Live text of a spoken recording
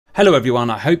Hello everyone,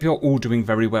 I hope you're all doing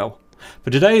very well. For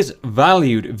today's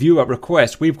valued viewer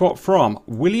request, we've got from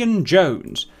William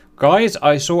Jones. Guys,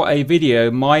 I saw a video,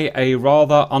 a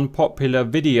rather unpopular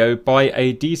video by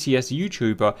a DCS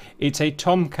YouTuber. It's a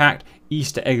Tomcat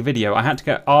Easter egg video. I had to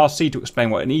get RC to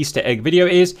explain what an Easter egg video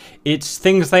is. It's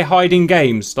things they hide in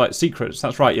games, like secrets.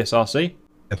 That's right, yes, RC?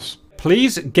 Yes.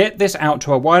 Please get this out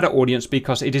to a wider audience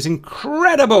because it is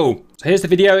incredible. So here's the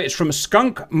video. It's from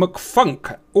Skunk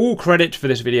McFunk. All credit for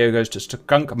this video goes to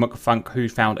Skunk McFunk, who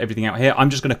found everything out here.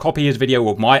 I'm just going to copy his video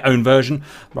with my own version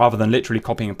rather than literally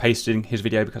copying and pasting his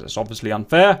video because it's obviously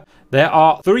unfair. There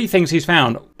are three things he's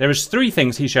found. There is three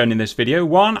things he's shown in this video.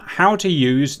 One, how to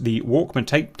use the Walkman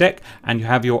tape deck and you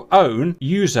have your own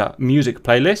user music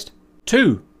playlist.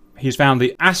 Two, he's found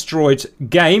the Asteroids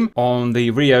game on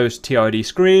the Rio's TID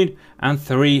screen. And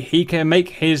three, he can make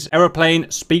his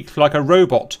aeroplane speak like a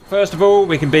robot. First of all,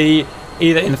 we can be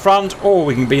either in the front or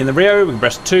we can be in the Rio. We can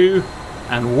press 2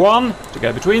 and 1 to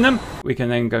go between them. We can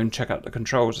then go and check out the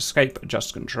controls, escape,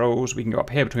 adjust controls. We can go up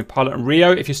here between pilot and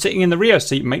Rio. If you're sitting in the Rio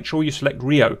seat, make sure you select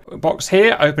Rio. Box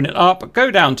here, open it up,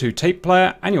 go down to tape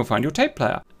player and you'll find your tape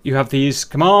player. You have these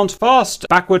commands: fast,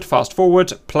 backward, fast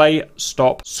forward, play,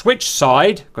 stop, switch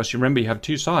side, because you remember you have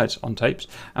two sides on tapes,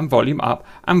 and volume up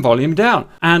and volume down.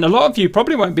 And a lot of you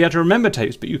probably won't be able to remember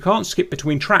tapes, but you can't skip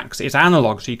between tracks. It's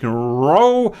analog, so you can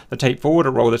roll the tape forward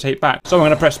or roll the tape back. So I'm going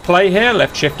to press play here,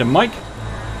 left shift and mic.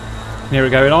 Here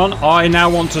we're going on. I now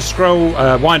want to scroll,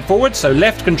 wind forward, so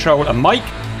left control and mic.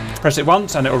 Press it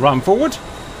once and it will run forward.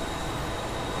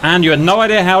 And you had no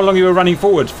idea how long you were running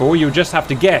forward for, you just have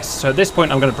to guess. So at this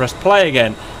point I'm going to press play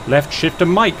again, left shift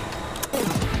and mic.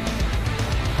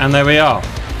 And there we are.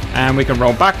 And we can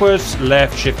roll backwards,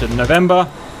 left shift and November.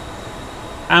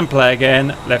 And play again,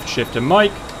 left shift and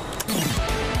mic.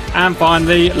 And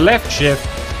finally left shift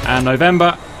and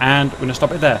November, and we're going to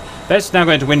stop it there. Let's now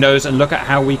go into Windows and look at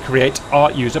how we create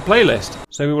our user playlist.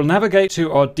 So we will navigate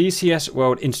to our DCS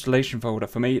World installation folder.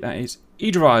 For me that is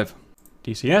eDrive,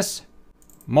 DCS,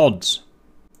 Mods,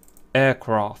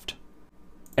 Aircraft,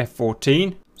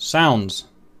 F-14, Sounds,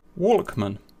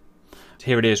 Walkman.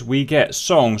 Here it is. We get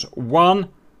songs 1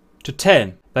 to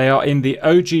 10. They are in the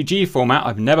OGG format.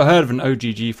 I've never heard of an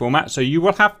OGG format, so you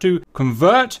will have to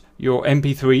convert your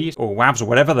MP3s or WAVs or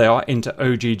whatever they are into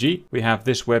OGG. We have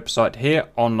this website here,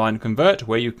 Online Convert,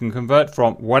 where you can convert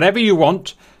from whatever you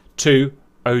want to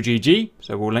OGG,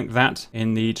 so we'll link that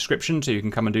in the description so you can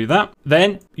come and do that.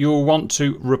 Then you'll want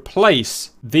to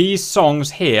replace these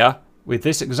songs here with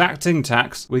this exact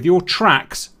syntax with your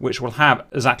tracks, which will have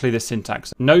exactly this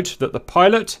syntax. Note that the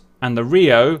pilot and the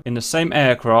Rio in the same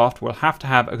aircraft will have to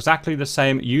have exactly the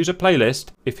same user playlist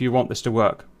if you want this to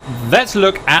work. Let's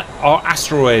look at our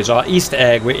Asteroids, our Easter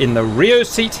egg. We're in the Rio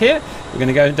seat here. We're going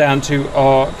to go down to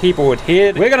our keyboard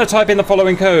here. We're going to type in the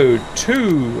following code: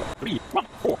 2, 3, 1,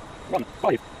 4, 1,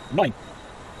 5, 9,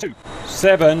 2,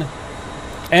 7,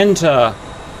 enter.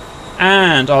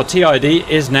 And our TID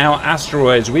is now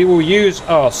Asteroids. We will use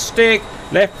our stick,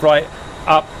 left, right,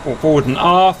 up, or forward and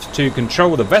aft to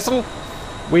control the vessel.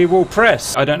 We will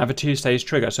press, I don't have a two-stage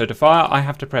trigger, so to fire I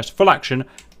have to press full action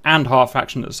and half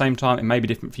action at the same time. It may be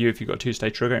different for you if you've got a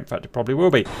two-stage trigger, in fact it probably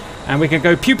will be. And we can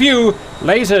go pew pew,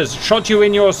 lasers, shot you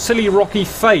in your silly rocky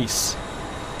face.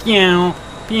 Pew,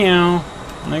 pew.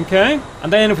 Okay,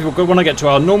 and then if we want to get to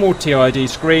our normal TID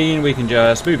screen, we can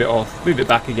just move it off, move it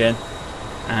back again,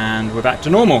 and we're back to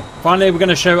normal. Finally, we're going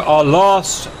to show our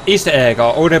last Easter egg,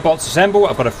 our Autobots assemble.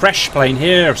 I've got a fresh plane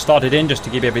here, I've started in just to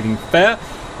keep everything fair.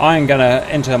 I'm going to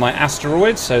enter my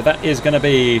Asteroids, so that is going to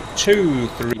be 2,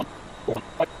 3, 4,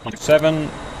 5, 7,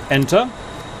 enter.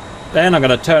 Then I'm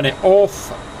going to turn it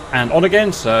off and on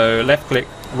again, so left click,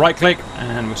 right click,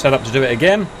 and we're set up to do it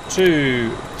again. 2,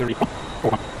 3,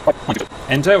 4, 5,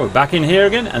 enter. We're back in here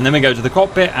again, and then we go to the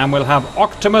cockpit and we'll have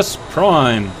Optimus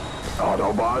Prime.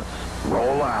 Autobots,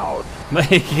 roll out.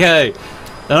 There you go.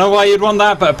 Don't know why you'd want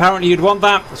that, but apparently you'd want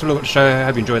that. That's all I've got to show. I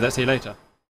hope you enjoyed that. See you later.